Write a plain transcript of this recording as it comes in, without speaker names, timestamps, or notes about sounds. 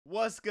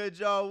What's good,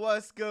 y'all?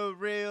 What's good,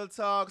 Real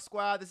Talk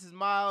Squad? This is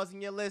Miles,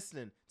 and you're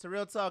listening to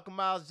Real Talk with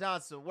Miles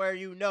Johnson, where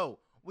you know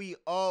we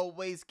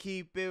always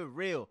keep it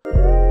real.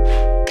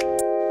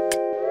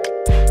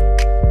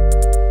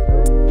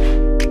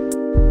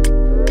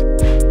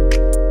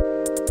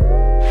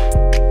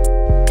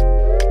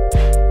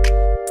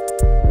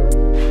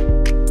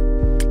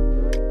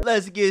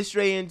 Let's get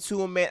straight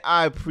into it, man.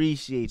 I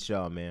appreciate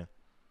y'all, man.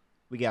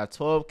 We got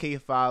 12K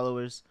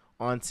followers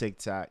on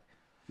TikTok.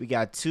 We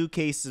got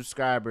 2K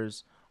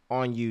subscribers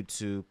on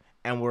YouTube,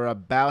 and we're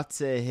about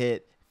to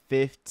hit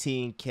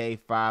 15K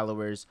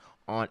followers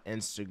on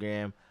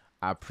Instagram.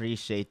 I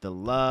appreciate the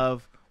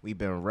love. We've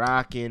been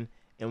rocking,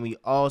 and we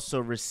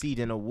also received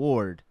an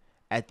award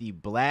at the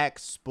Black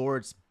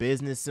Sports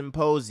Business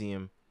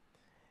Symposium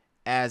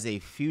as a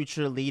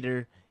future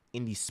leader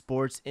in the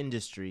sports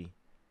industry.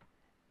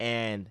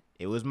 And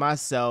it was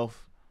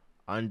myself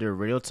under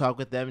Real Talk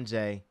with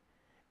MJ,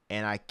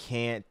 and I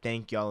can't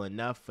thank y'all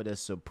enough for the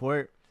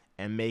support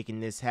and making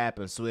this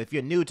happen. So if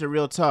you're new to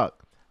Real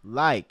Talk,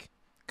 like,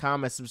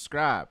 comment,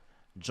 subscribe,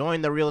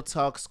 join the Real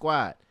Talk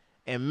squad.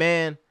 And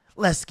man,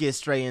 let's get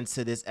straight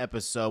into this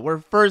episode. We're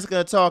first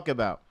going to talk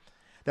about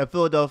the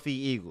Philadelphia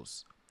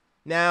Eagles.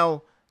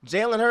 Now,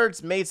 Jalen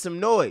Hurts made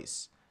some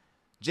noise.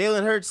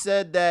 Jalen Hurts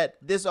said that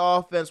this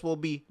offense will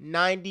be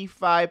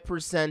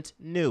 95%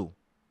 new.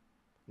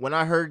 When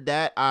I heard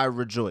that, I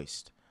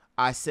rejoiced.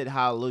 I said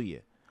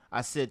hallelujah.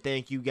 I said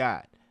thank you,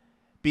 God.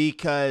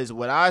 Because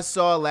what I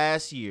saw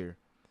last year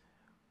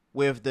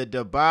with the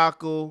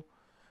debacle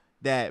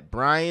that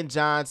Brian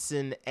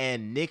Johnson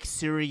and Nick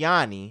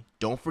Sirianni,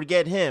 don't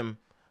forget him,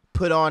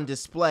 put on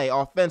display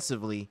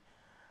offensively,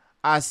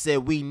 I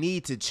said we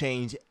need to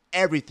change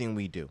everything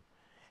we do.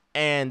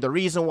 And the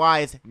reason why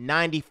it's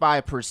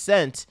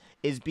 95%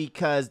 is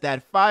because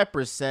that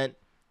 5%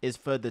 is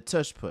for the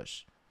tush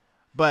push.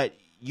 But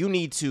you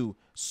need to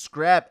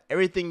scrap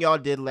everything y'all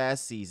did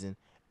last season,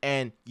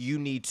 and you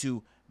need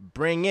to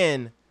bring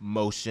in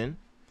motion.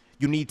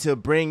 You need to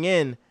bring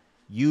in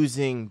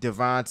using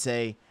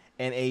Devontae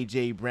and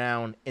A.J.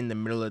 Brown in the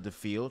middle of the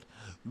field.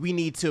 We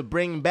need to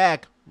bring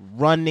back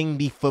running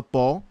the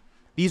football.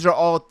 These are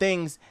all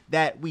things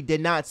that we did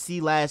not see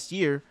last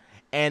year,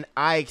 and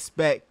I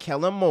expect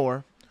Kellen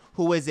Moore,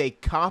 who is a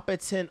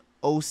competent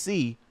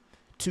OC,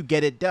 to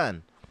get it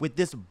done with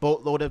this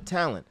boatload of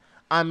talent.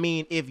 I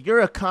mean, if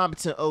you're a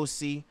competent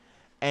OC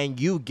and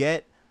you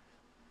get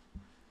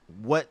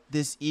what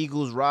this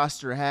Eagles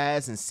roster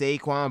has, and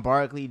Saquon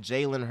Barkley,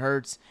 Jalen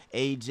Hurts,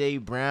 A.J.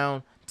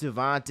 Brown,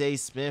 Devontae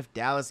Smith,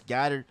 Dallas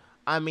Goedert,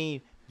 I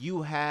mean,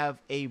 you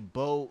have a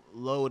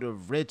boatload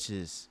of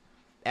riches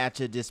at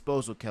your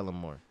disposal, Kellen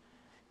Moore.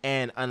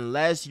 And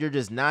unless you're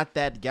just not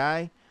that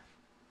guy,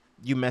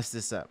 you mess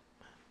this up.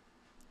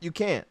 You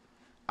can't.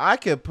 I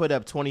could put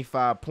up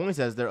 25 points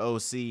as their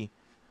OC.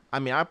 I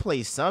mean, I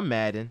play some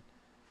Madden.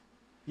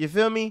 You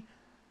feel me?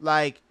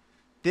 Like,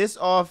 this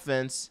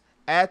offense,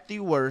 at the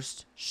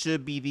worst,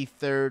 should be the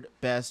third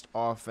best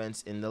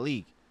offense in the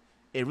league.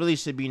 It really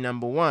should be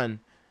number one,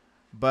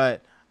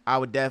 but I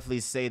would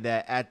definitely say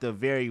that at the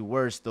very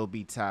worst, they'll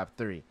be top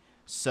three.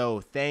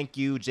 So thank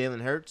you,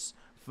 Jalen Hurts,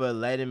 for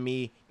letting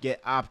me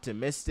get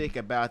optimistic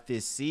about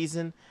this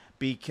season,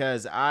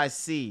 because I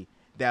see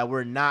that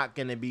we're not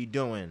going to be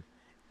doing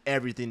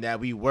everything that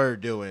we were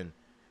doing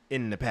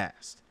in the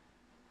past.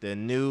 The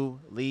new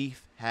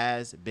leaf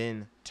has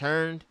been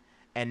turned,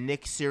 and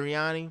Nick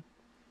Sirianni,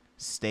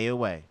 stay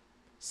away.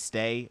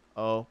 Stay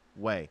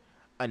away.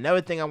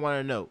 Another thing I want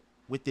to note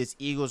with this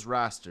Eagles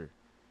roster,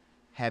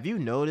 have you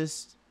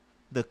noticed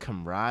the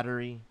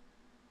camaraderie,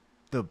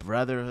 the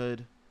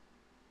brotherhood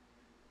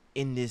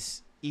in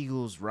this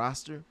Eagles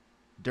roster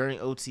during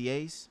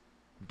OTAs,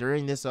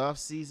 during this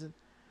offseason?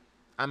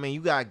 I mean, you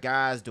got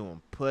guys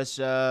doing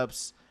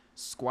push-ups,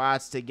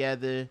 squats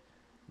together.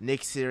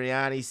 Nick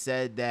Sirianni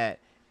said that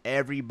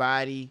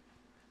everybody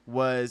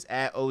was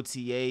at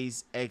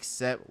OTAs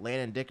except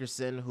Landon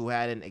Dickerson, who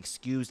had an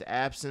excused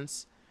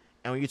absence.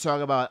 And when you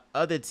talk about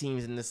other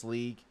teams in this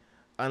league,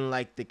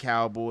 unlike the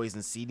Cowboys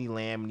and CeeDee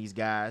Lamb and these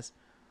guys,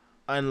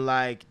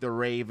 unlike the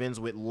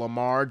Ravens with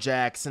Lamar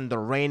Jackson, the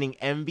reigning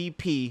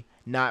MVP,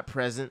 not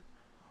present,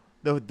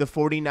 the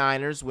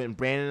 49ers with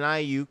Brandon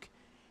Ayuk,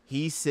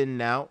 he's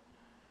sitting out.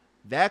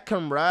 That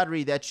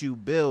camaraderie that you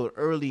build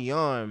early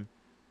on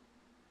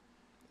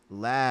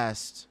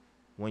lasts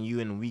when you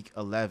in week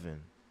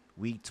 11,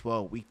 week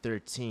 12, week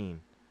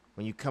 13,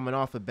 when you're coming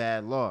off a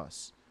bad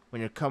loss, when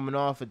you're coming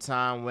off a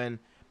time when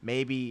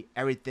maybe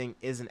everything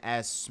isn't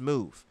as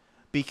smooth.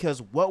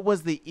 Because what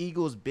was the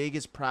Eagles'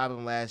 biggest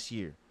problem last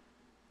year?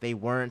 They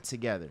weren't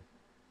together.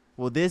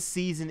 Well, this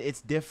season,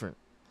 it's different.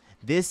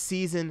 This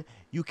season,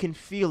 you can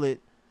feel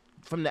it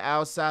from the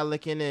outside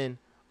looking in.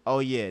 Oh,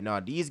 yeah, no,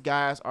 these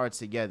guys are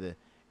together.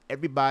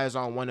 Everybody's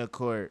on one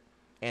accord,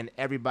 and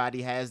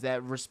everybody has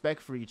that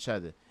respect for each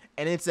other.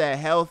 And it's a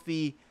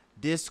healthy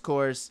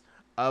discourse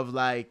of,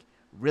 like,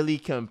 really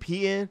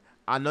competing.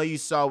 I know you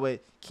saw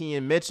what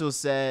Kean Mitchell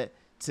said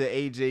to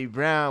A.J.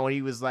 Brown when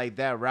he was like,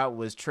 that route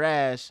was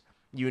trash,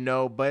 you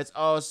know. But it's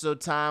also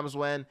times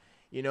when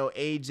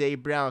A.J.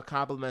 Brown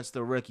compliments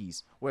the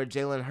rookies, where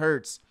Jalen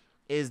Hurts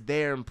is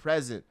there and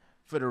present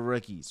for the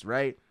rookies,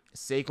 right?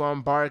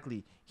 Saquon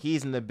Barkley,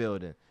 he's in the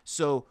building.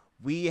 So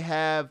we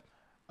have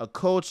a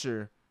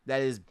culture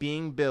that is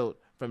being built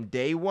from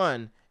day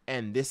one,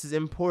 and this is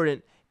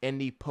important in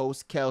the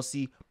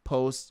post-Kelsey,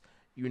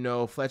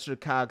 Fletcher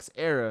Cox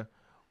era,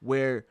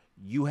 where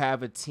you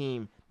have a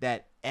team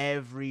that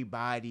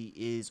everybody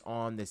is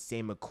on the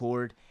same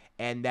accord,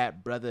 and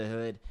that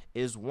brotherhood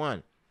is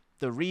one.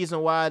 The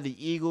reason why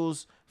the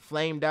Eagles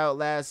flamed out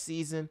last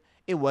season,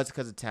 it was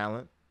because of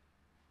talent.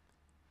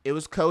 It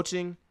was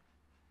coaching,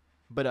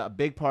 but a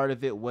big part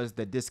of it was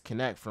the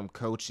disconnect from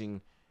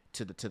coaching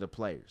to the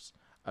players.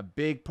 A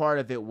big part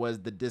of it was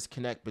the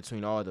disconnect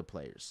between all the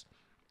players.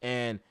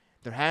 And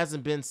there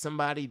hasn't been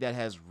somebody that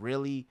has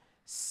really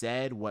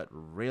said what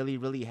really,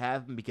 really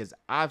happened, because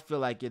I feel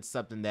like it's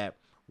something that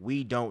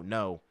we don't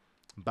know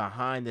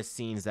behind the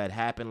scenes that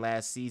happened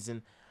last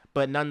season.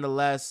 But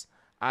nonetheless,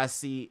 I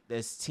see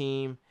this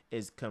team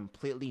is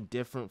completely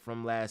different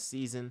from last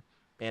season,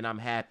 and I'm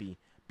happy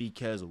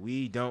because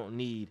we don't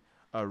need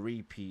a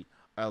repeat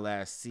of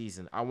last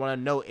season. I want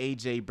to know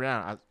A.J.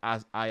 Brown.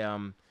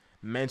 I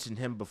mentioned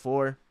him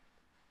before.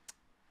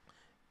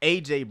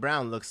 A.J.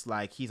 Brown looks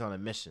like he's on a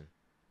mission.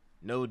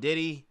 No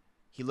Diddy,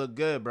 he looked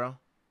good, bro.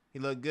 He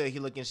looked good. He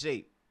looked in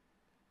shape.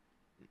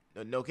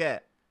 No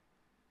cap.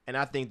 And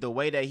I think the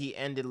way that he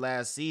ended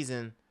last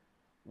season,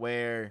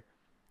 where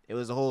it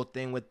was a whole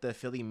thing with the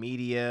Philly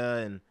media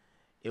and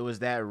it was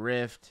that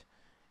rift,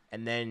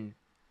 and then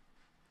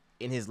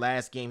in his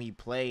last game he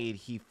played,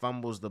 he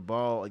fumbles the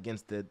ball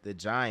against the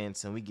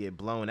Giants and we get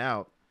blown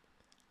out.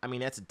 I mean,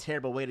 that's a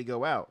terrible way to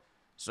go out.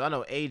 So I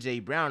know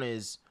A.J. Brown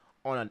is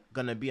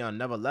gonna be on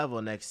another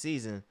level next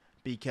season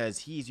because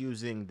he's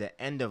using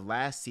the end of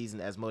last season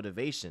as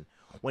motivation.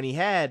 When he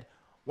had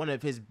one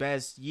of his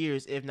best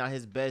years, if not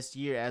his best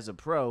year as a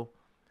pro,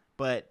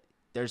 but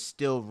there's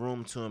still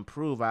room to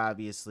improve,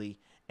 obviously,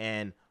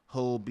 and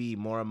he'll be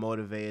more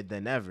motivated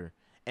than ever.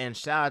 And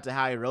shout out to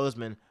Howie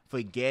Roseman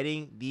for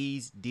getting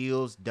these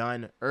deals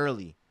done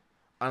early,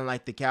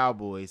 unlike the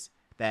Cowboys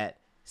that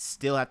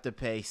still have to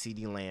pay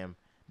CeeDee Lamb,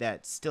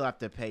 that still have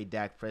to pay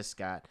Dak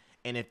Prescott.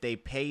 And if they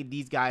paid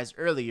these guys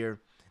earlier,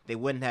 they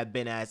wouldn't have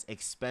been as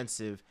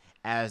expensive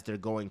as they're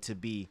going to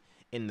be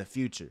in the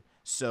future.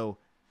 So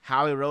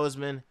Howie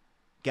Roseman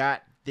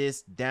got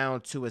this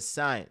down to a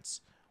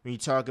science. When you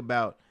talk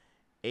about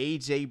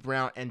A.J.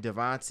 Brown and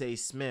Devontae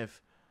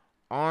Smith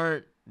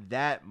aren't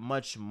that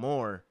much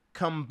more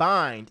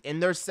combined in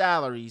their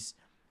salaries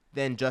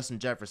than Justin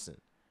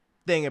Jefferson.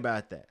 Think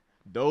about that.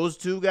 Those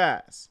two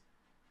guys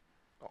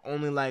are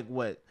only like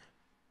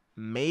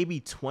maybe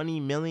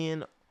 $20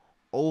 million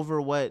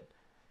over what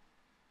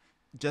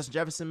Justin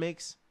Jefferson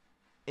makes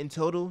in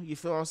total. You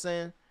feel what I'm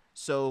saying?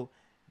 So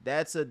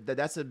that's a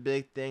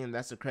big thing, and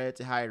that's a credit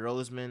to Howie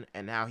Roseman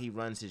and how he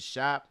runs his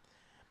shop.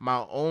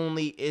 My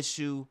only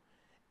issue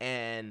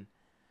and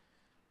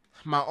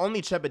my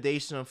only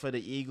trepidation for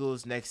the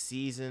Eagles next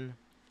season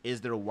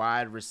is their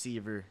wide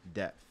receiver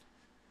depth.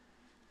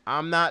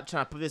 I'm not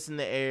trying to put this in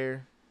the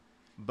air,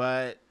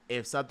 but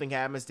if something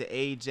happens to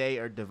AJ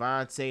or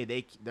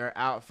Devontae, they're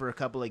out for a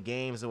couple of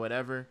games or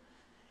whatever,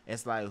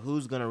 it's like,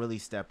 who's gonna really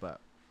step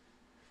up?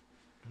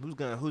 Who's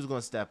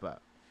gonna step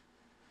up?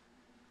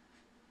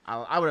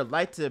 I would have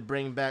liked to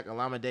bring back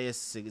Alamedeus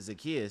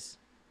Zaccheaus.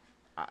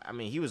 I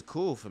mean, he was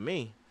cool for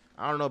me.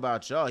 I don't know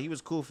about y'all. He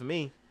was cool for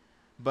me.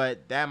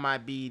 But that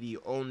might be the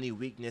only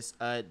weakness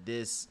of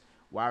this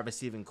wide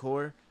receiving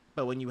core.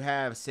 But when you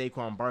have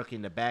Saquon Barkley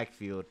in the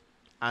backfield,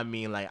 I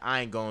mean, like,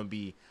 I ain't gonna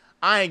be,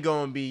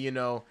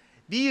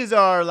 these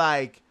are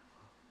like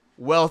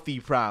wealthy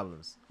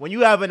problems. When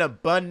you have an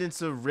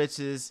abundance of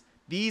riches,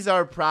 these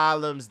are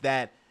problems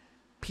that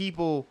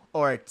people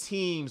or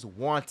teams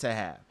want to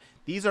have.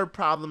 These are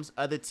problems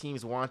other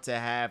teams want to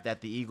have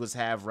that the Eagles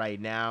have right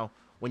now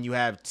when you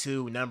have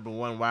two number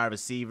one wide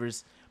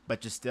receivers,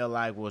 but you're still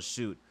like, well,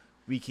 shoot,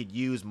 we could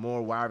use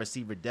more wide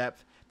receiver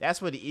depth.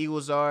 That's where the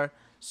Eagles are.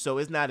 So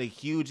it's not a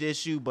huge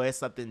issue, but it's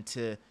something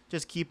to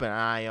just keep an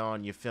eye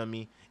on, you feel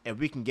me? If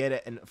we can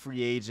get a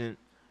free agent,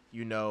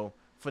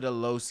 for the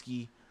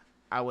Lowski,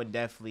 I would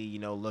definitely,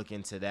 look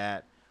into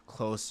that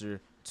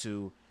closer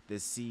to the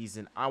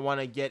season. I want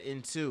to get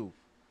into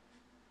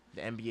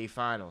the NBA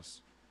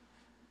Finals.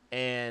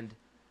 And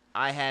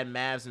I had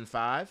Mavs in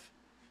 5.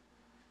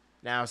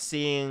 Now,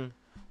 seeing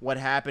what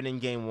happened in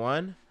Game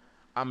 1,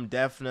 I'm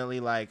definitely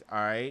like, all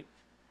right,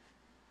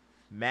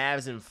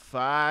 Mavs in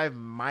 5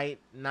 might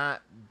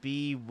not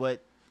be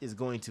what is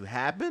going to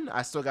happen.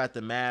 I still got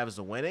the Mavs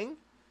winning.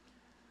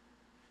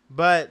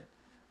 But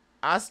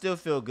I still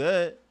feel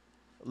good.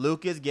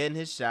 Luka's getting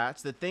his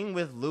shots. The thing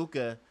with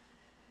Luka,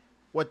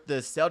 what the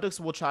Celtics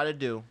will try to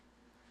do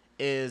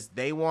is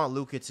they want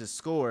Luka to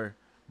score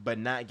but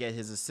not get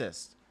his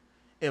assist.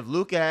 If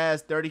Luka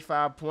has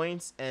 35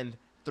 points and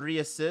 3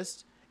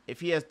 assists,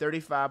 if he has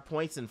 35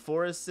 points and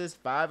 4 assists,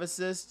 5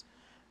 assists,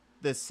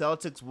 the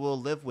Celtics will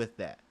live with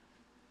that.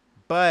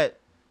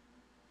 But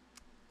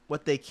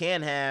what they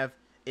can have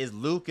is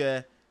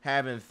Luka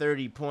having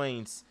 30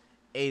 points,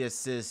 8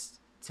 assists,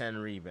 10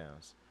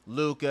 rebounds.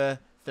 Luka,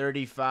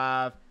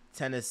 35,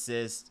 10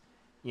 assists,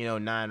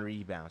 9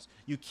 rebounds.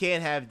 You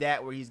can't have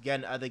that where he's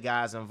getting other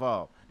guys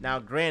involved. Now,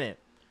 granted,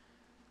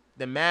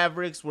 the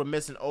Mavericks were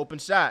missing open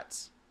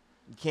shots.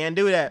 You can't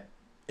do that.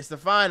 It's the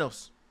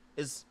finals.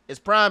 It's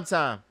prime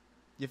time.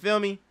 You feel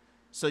me?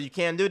 So you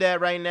can't do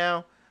that right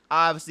now.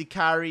 Obviously,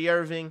 Kyrie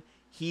Irving,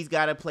 he's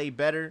got to play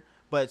better.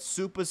 But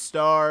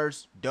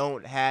superstars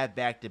don't have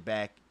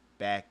back-to-back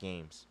bad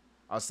games.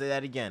 I'll say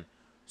that again.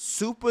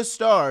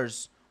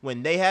 Superstars,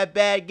 when they have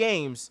bad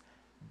games,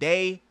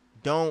 they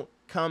don't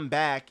come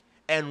back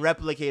and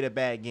replicate a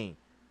bad game.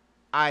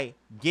 I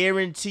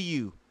guarantee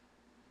you,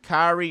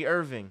 Kyrie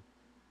Irving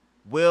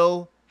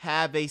will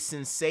have a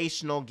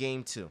sensational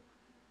game 2.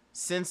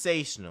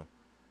 Sensational.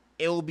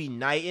 It will be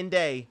night and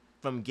day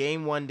from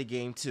game 1 to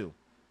game 2.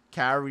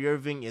 Kyrie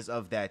Irving is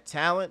of that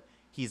talent.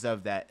 He's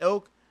of that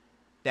ilk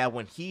that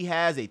when he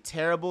has a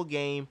terrible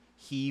game,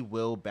 he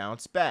will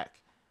bounce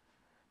back.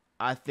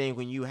 I think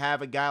when you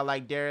have a guy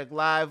like Derek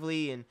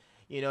Lively and,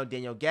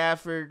 Daniel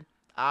Gafford,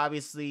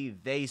 obviously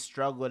they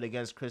struggled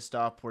against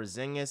Kristaps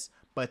Porzingis.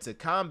 But to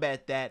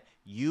combat that,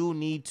 you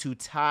need to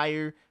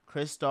tire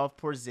Kristaps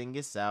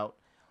Porzingis out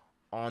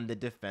on the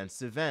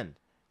defensive end.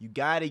 You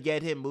got to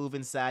get him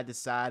moving side to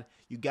side.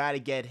 You got to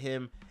get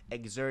him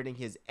exerting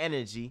his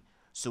energy.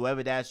 So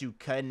whether that's you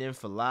cutting in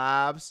for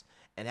lobs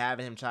and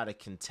having him try to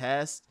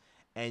contest,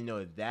 and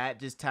that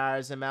just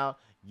tires him out,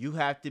 you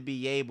have to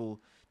be able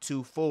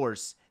to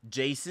force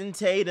Jason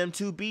Tatum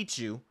to beat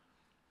you.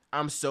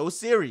 I'm so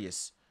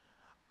serious.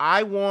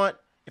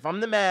 If I'm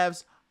the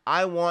Mavs,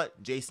 I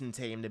want Jason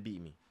Tatum to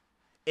beat me.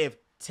 If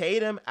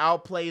Tatum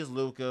outplays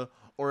Luka,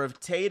 or if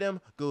Tatum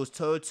goes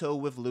toe-to-toe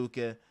with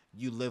Luka,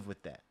 you live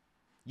with that.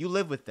 You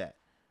live with that.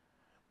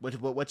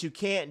 But what you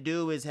can't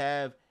do is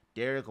have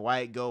Derek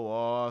White go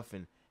off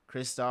and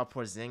Kristaps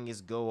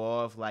Porzingis go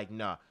off.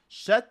 Nah.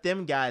 Shut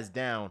them guys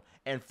down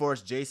and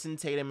force Jason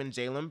Tatum and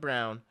Jaylen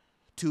Brown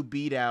to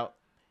beat out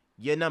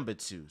your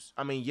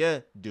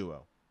your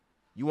duo.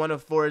 You want to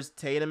force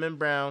Tatum and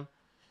Brown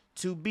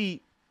to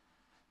beat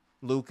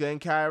Luka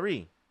and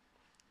Kyrie.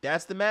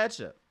 That's the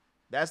matchup.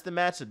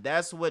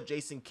 That's what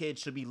Jason Kidd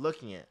should be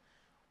looking at.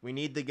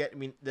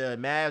 The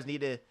Mavs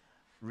need to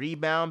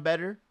rebound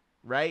better,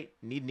 right?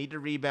 Need to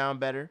rebound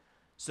better.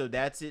 So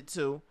that's it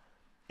too.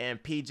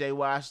 And PJ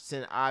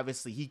Washington,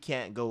 obviously, he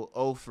can't go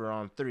 0 for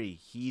on 3.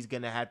 He's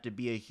going to have to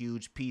be a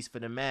huge piece for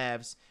the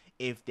Mavs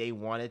if they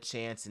want a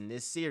chance in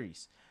this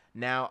series.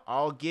 Now,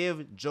 I'll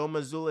give Joe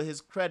Mazzulla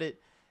his credit.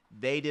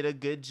 They did a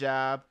good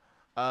job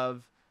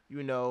of,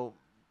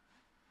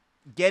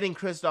 getting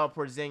Kristaps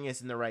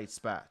Porzingis in the right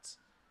spots.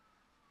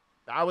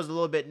 I was a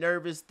little bit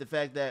nervous, the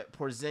fact that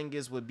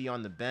Porzingis would be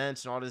on the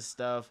bench and all this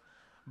stuff,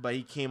 but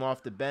he came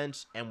off the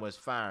bench and was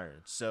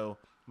firing. So,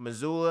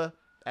 Mazzulla,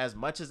 as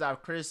much as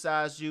I've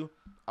criticized you,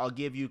 I'll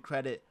give you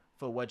credit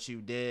for what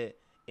you did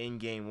in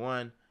game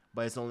 1,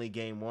 but it's only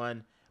game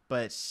 1.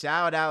 But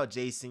shout out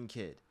Jason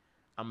Kidd.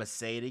 I'm going to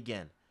say it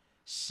again.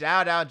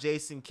 Shout out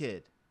Jason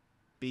Kidd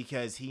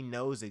because he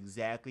knows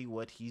exactly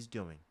what he's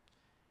doing.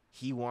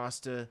 He wants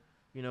to,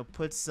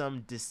 put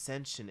some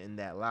dissension in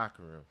that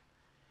locker room.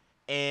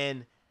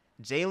 And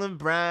Jaylen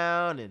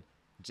Brown and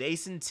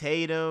Jason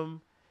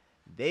Tatum,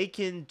 they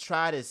can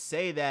try to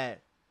say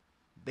that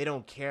they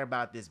don't care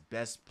about this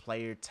best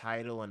player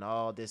title and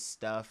all this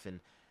stuff, and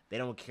they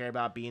don't care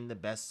about being the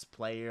best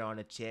player on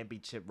a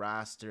championship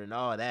roster and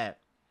all that.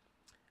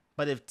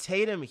 But if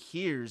Tatum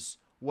hears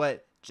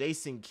what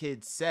Jason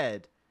Kidd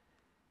said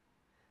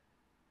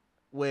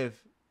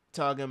with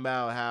talking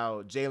about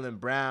how Jaylen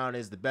Brown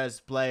is the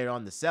best player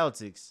on the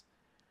Celtics,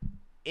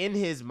 in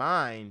his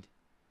mind,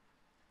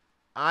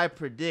 I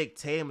predict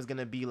Tatum is going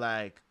to be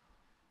like,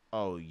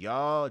 oh,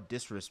 y'all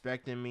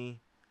disrespecting me.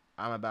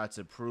 I'm about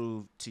to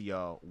prove to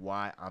y'all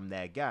why I'm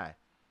that guy.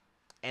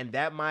 And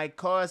that might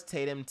cause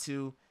Tatum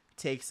to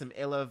take some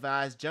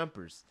ill-advised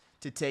jumpers,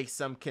 to take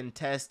some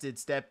contested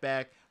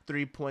step-back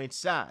three-point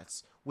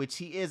shots, which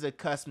he is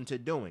accustomed to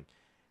doing.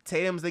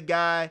 Tatum's the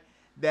guy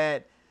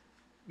that,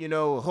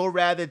 he'll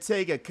rather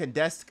take a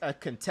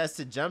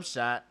contested jump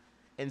shot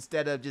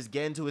instead of just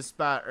getting to his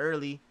spot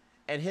early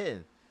and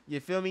hitting. You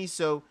feel me?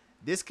 So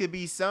this could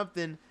be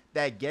something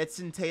that gets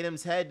in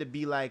Tatum's head to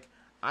be like,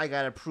 I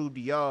got to prove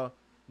to y'all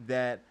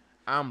that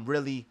I'm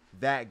really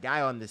that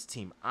guy on this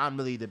team. I'm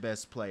really the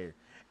best player.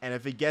 And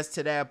if it gets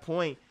to that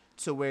point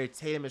to where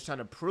Tatum is trying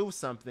to prove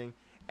something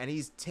and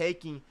he's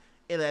taking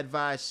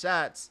ill-advised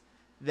shots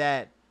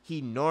that he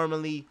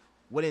normally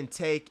wouldn't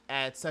take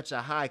at such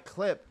a high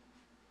clip,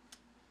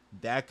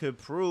 that could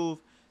prove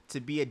to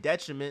be a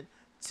detriment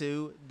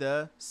to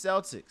the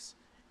Celtics.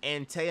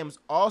 And Tatum's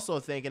also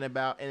thinking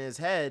about in his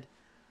head,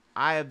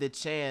 I have the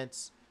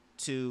chance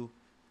to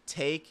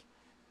take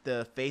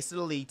the face of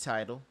the league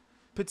title,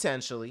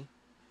 potentially,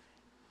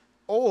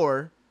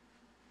 or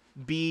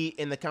be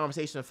in the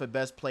conversation for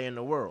best player in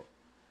the world.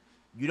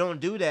 You don't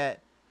do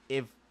that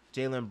if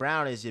Jaylen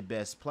Brown is your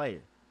best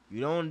player.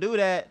 You don't do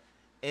that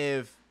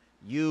if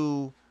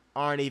you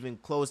aren't even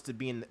close to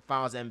being the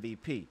Finals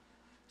MVP.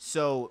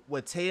 So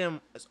what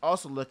Tatum is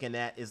also looking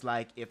at is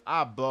like, if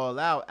I ball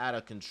out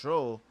of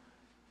control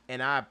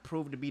and I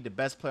prove to be the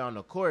best player on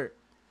the court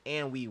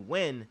and we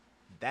win,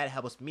 that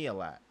helps me a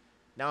lot.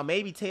 Now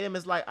maybe Tatum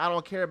is like, I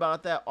don't care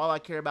about that. All I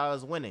care about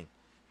is winning.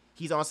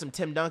 He's on some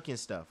Tim Duncan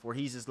stuff where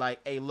he's just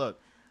like, hey, look,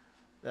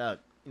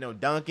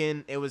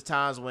 Duncan, it was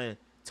times when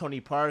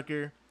Tony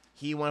Parker,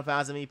 he won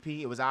Finals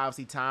MVP. It was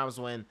obviously times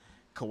when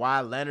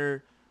Kawhi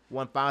Leonard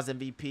won Finals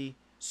MVP.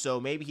 So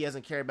maybe he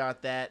doesn't care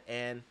about that.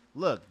 And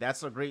look,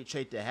 that's a great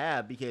trait to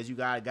have because you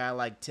got a guy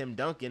like Tim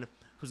Duncan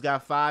who's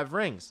got 5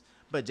 rings.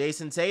 But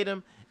Jason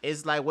Tatum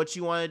is like, what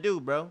you want to do,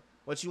 bro?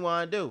 What you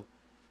want to do?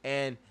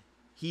 And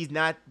he's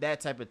not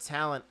that type of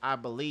talent, I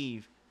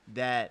believe,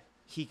 that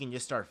he can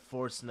just start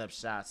forcing up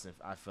shots,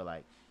 I feel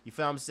like. You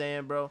feel what I'm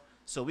saying, bro?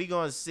 So we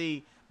going to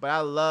see. But I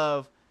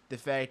love the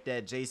fact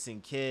that Jason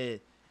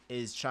Kidd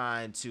is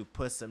trying to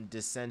put some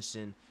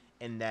dissension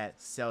in that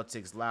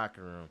Celtics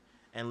locker room.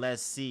 And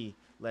let's see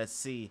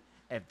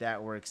if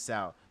that works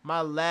out.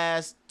 My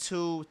last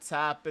 2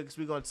 topics,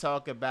 we're going to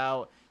talk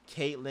about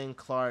Caitlin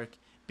Clark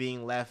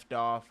being left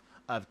off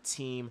of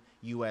Team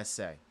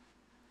USA.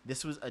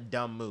 This was a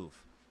dumb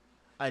move.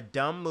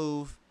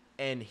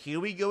 And here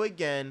we go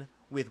again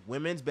with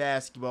women's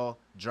basketball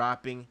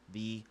dropping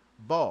the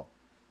ball.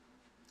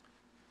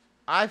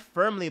 I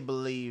firmly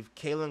believe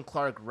Caitlin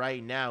Clark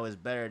right now is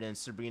better than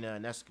Sabrina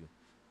Ionescu.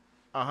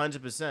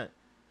 100%.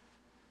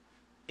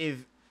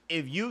 If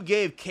you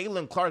gave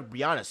Caitlin Clark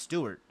Breanna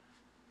Stewart,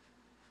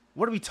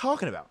 what are we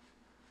talking about?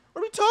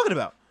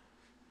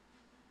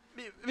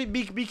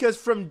 Because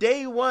from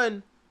day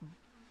one,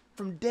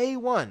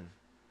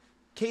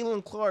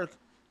 Caitlin Clark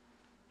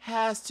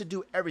has to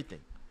do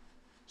everything.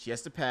 She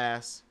has to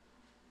pass,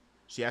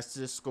 she has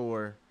to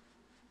score,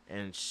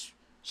 and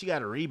she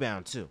got a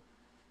rebound too.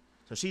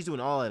 So she's doing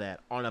all of that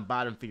on a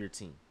bottom feeder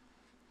team.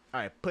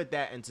 All right, put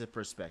that into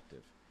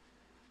perspective.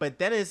 But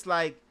then it's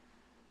like,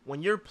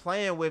 when you're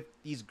playing with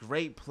these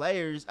great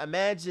players,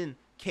 imagine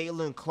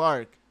Caitlin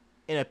Clark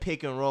in a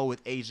pick and roll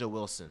with Asia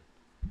Wilson.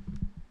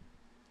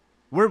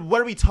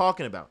 What are we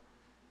talking about?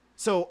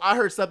 So I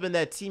heard something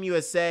that Team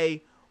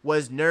USA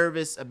was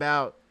nervous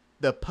about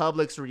the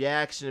public's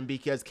reaction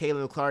because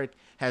Caitlin Clark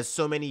has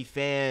so many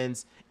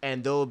fans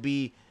and they'll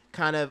be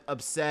kind of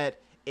upset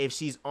if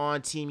she's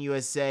on Team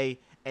USA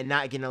and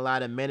not getting a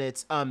lot of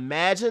minutes.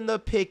 Imagine the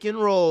pick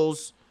and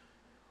rolls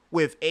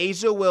with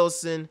Asia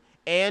Wilson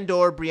and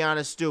or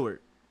Breanna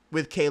Stewart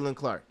with Caitlin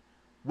Clark.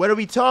 What are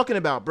we talking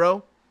about,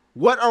 bro?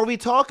 What are we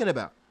talking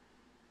about?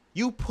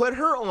 You put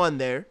her on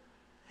there,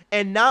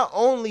 and not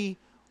only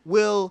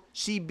will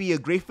she be a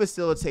great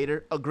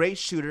facilitator, a great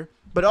shooter,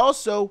 but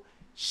also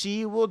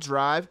she will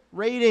drive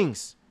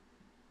ratings.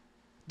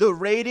 The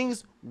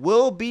ratings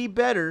will be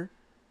better.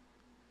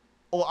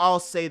 Or I'll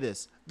say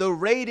this. The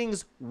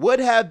ratings would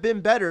have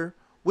been better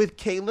with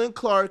Caitlin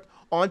Clark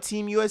on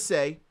Team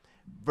USA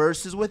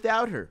versus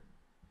without her.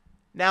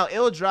 Now,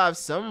 it'll drive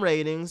some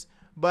ratings,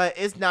 but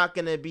it's not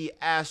going to be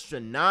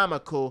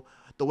astronomical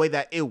the way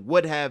that it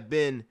would have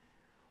been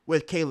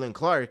with Caitlin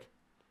Clark.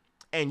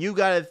 And you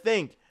got to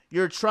think,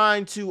 you're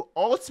trying to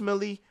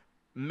ultimately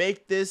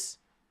make this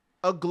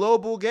a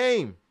global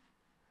game.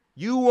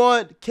 You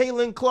want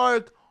Caitlin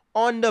Clark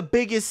on the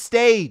biggest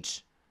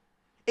stage.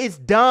 It's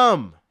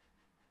dumb.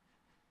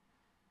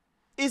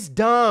 It's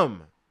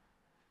dumb.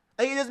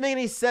 Like, it doesn't make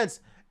any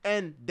sense.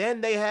 And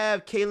then they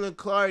have Caitlin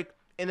Clark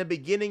in the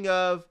beginning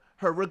of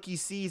her rookie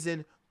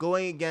season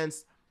going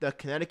against the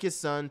Connecticut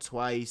Sun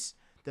twice,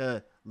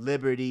 the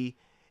Liberty.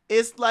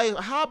 It's like,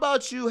 how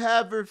about you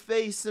have her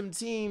face some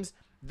teams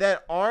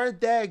that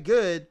aren't that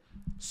good,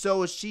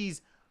 so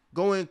she's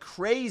going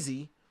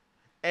crazy,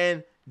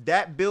 and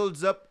that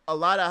builds up a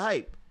lot of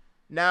hype.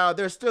 Now,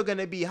 there's still going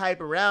to be hype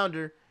around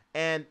her,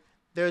 and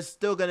there's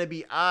still going to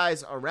be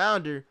eyes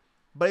around her,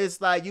 but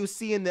it's like you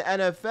see in the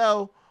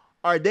NFL,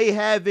 are they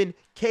having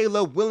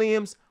Caleb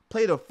Williams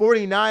play the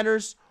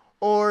 49ers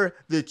or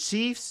the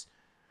Chiefs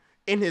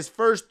in his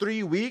first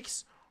 3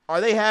 weeks?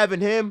 Are they having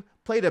him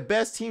play the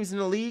best teams in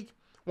the league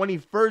when he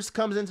first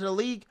comes into the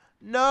league?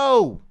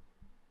 No.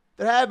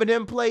 They're having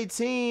him play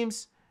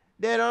teams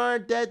that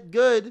aren't that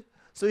good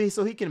so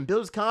he can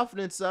build his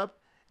confidence up,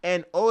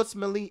 and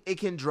ultimately it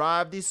can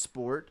drive this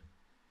sport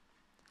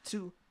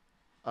to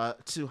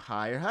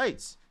higher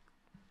heights.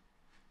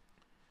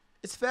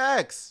 It's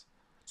facts.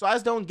 So I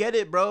just don't get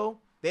it, bro.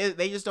 They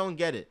just don't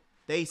get it.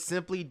 They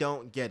simply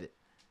don't get it.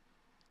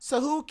 So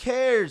who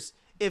cares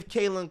if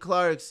Caitlin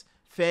Clark's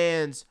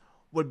fans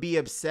would be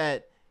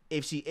upset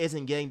if she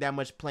isn't getting that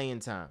much playing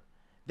time?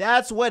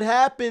 That's what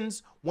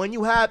happens when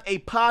you have a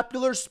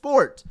popular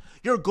sport.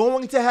 You're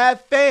going to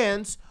have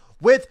fans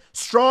with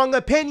strong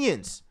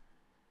opinions.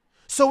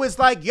 So it's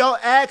like y'all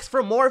ask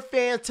for more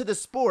fans to the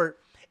sport,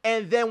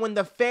 and then when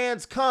the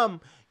fans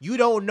come, you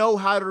don't know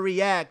how to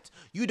react.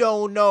 You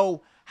don't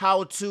know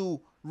how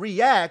to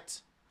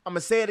react. I'm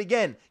going to say it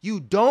again. You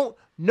don't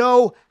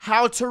know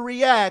how to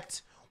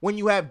react when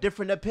you have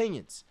different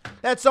opinions.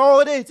 That's all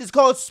it is. It's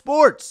called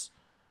sports.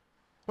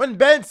 When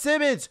Ben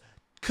Simmons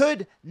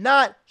could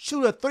not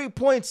shoot a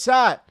 3-point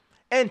shot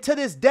And to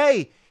this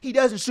day, he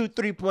doesn't shoot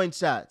three-point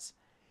shots.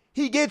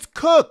 He gets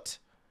cooked.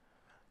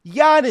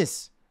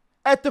 Giannis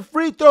at the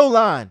free throw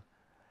line.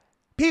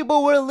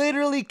 People were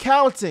literally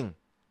counting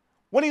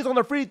when he was on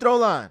the free throw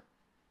line.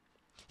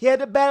 He had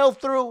to battle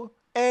through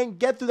and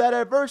get through that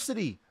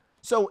adversity.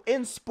 So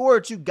in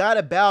sports, you got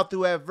to battle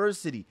through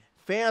adversity.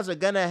 Fans are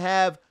going to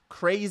have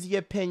crazy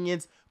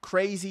opinions,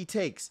 crazy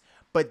takes.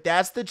 But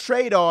that's the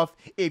trade-off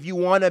if you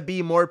want to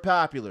be more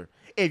popular.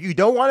 If you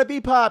don't want to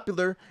be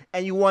popular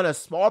and you want a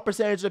small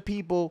percentage of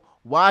people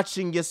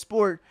watching your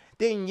sport,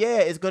 then yeah,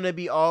 it's going to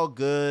be all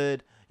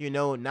good.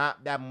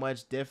 Not that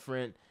much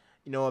different,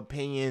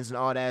 opinions and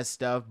all that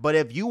stuff. But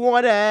if you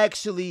want to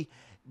actually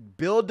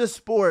build the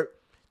sport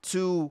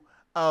to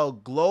a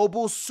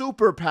global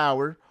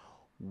superpower,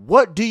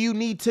 what do you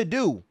need to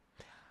do?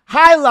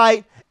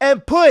 Highlight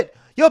and put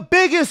your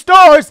biggest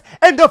stars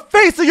and the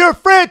face of your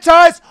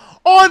franchise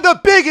on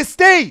the biggest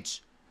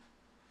stage.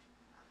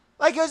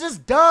 Like, it's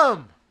just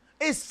dumb.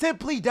 It's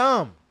simply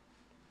dumb.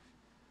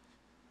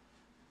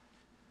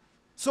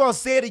 So I'll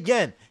say it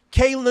again.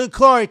 Caitlin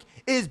Clark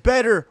is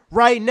better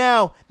right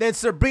now than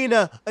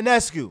Sabrina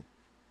Ionescu.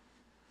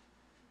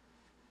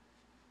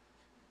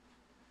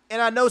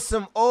 And I know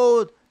some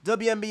old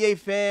WNBA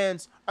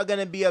fans are going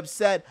to be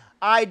upset.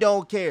 I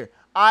don't care.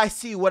 I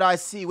see what I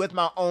see with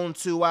my own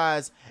two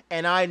eyes.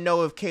 And I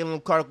know if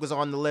Caitlin Clark was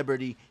on the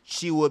Liberty,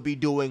 she would be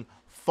doing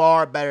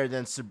far better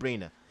than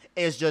Sabrina.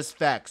 It's just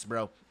facts,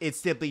 bro. It's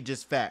simply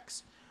just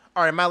facts.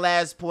 All right, my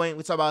last point.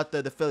 We talk about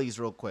the Phillies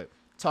real quick.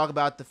 Talk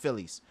about the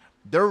Phillies.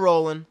 They're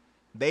rolling.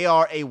 They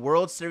are a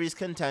World Series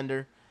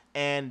contender,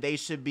 and they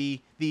should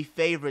be the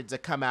favorite to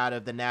come out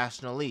of the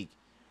National League.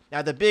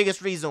 Now, the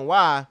biggest reason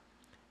why,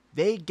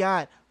 they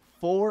got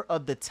 4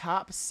 of the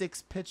top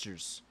 6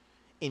 pitchers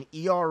in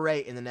ERA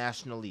in the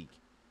National League.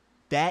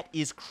 That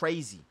is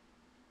crazy.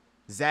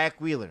 Zach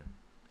Wheeler,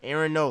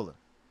 Aaron Nola,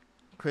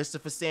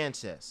 Christopher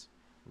Sanchez,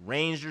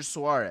 Ranger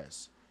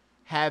Suarez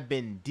have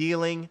been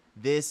dealing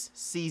this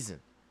season.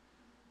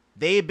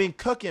 They've been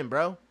cooking,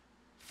 bro.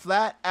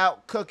 Flat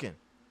out cooking.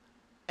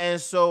 And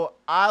so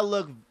I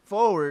look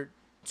forward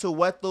to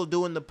what they'll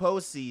do in the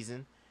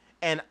postseason.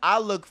 And I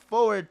look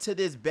forward to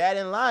this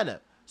batting lineup.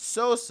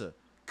 Sosa,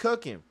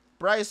 cooking.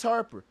 Bryce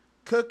Harper,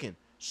 cooking.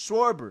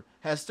 Schwarber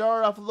has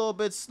started off a little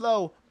bit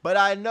slow, but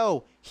I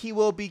know he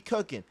will be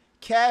cooking.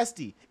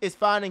 Casty is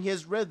finding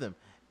his rhythm.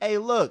 Hey,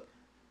 look,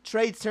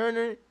 Trey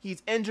Turner,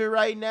 he's injured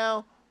right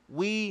now.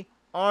 We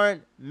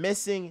aren't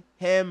missing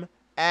him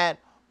at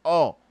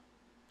all.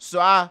 So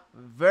I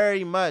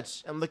very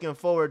much am looking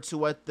forward to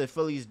what the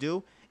Phillies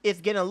do. It's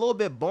getting a little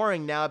bit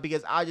boring now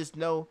because I just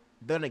know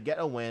they're going to get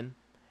a win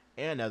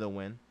and another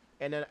win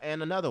and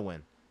another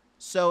win.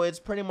 So it's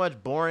pretty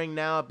much boring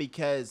now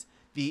because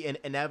the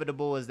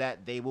inevitable is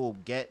that they will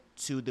get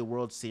to the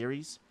World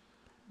Series.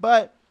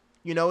 But,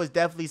 it's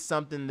definitely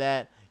something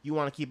that you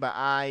want to keep an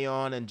eye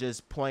on and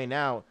just point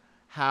out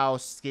how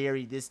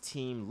scary this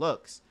team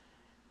looks.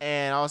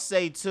 And I'll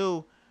say,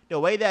 too, the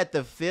way that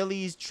the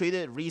Phillies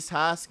treated Rhys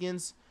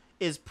Hoskins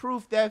is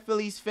proof that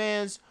Phillies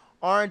fans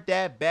aren't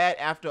that bad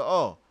after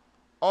all.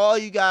 All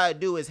you got to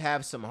do is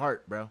have some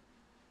heart, bro.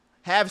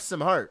 Have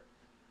some heart.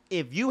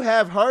 If you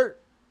have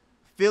heart,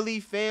 Philly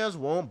fans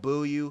won't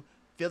boo you.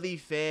 Philly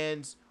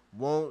fans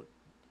won't,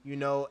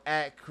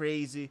 act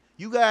crazy.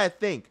 You got to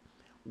think,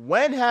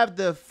 when have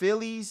the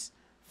Phillies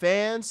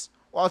fans,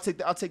 I'll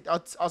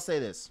say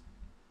this.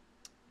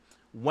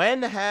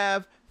 When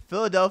have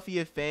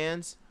Philadelphia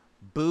fans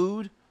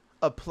booed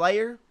a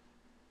player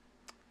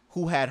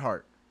who had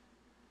heart?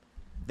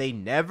 They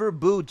never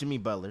booed Jimmy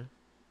Butler.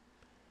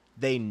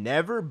 They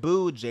never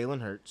booed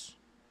Jalen Hurts.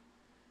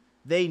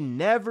 They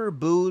never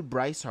booed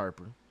Bryce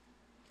Harper.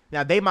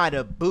 Now, they might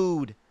have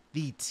booed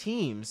the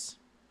teams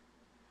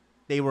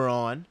they were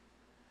on,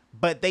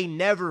 but they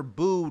never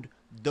booed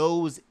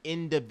those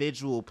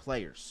individual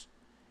players.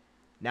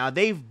 Now,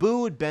 they've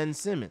booed Ben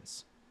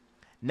Simmons.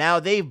 Now,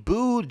 they've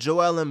booed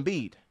Joel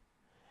Embiid.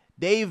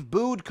 They've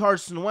booed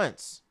Carson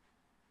Wentz.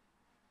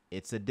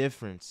 It's a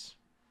difference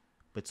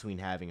between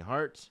having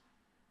heart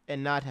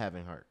and not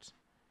having heart.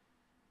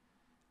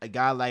 A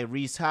guy like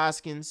Rhys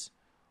Hoskins,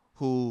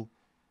 who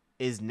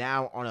is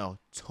now on a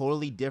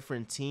totally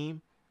different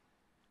team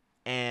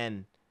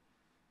and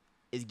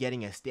is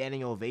getting a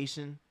standing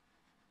ovation,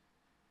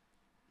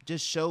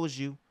 just shows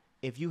you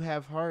if you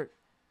have heart,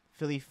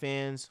 Philly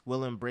fans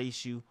will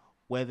embrace you,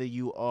 whether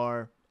you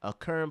are a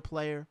current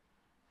player,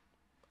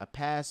 a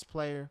past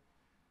player,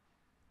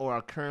 or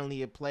are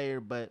currently a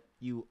player, but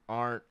you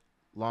aren't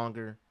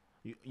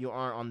you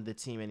aren't on the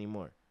team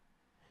anymore.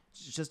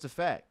 It's just a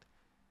fact.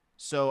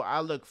 So I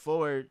look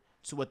forward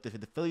to what the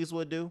Phillies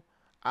will do.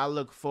 I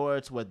look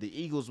forward to what the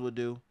Eagles will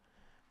do.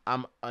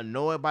 I'm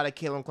annoyed by the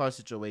Caitlin Clark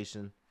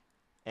situation,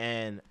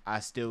 and I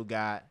still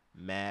got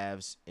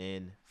Mavs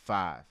in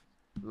 5.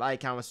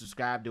 Like, comment,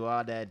 subscribe, do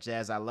all that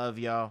jazz. I love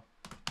y'all.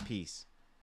 Peace.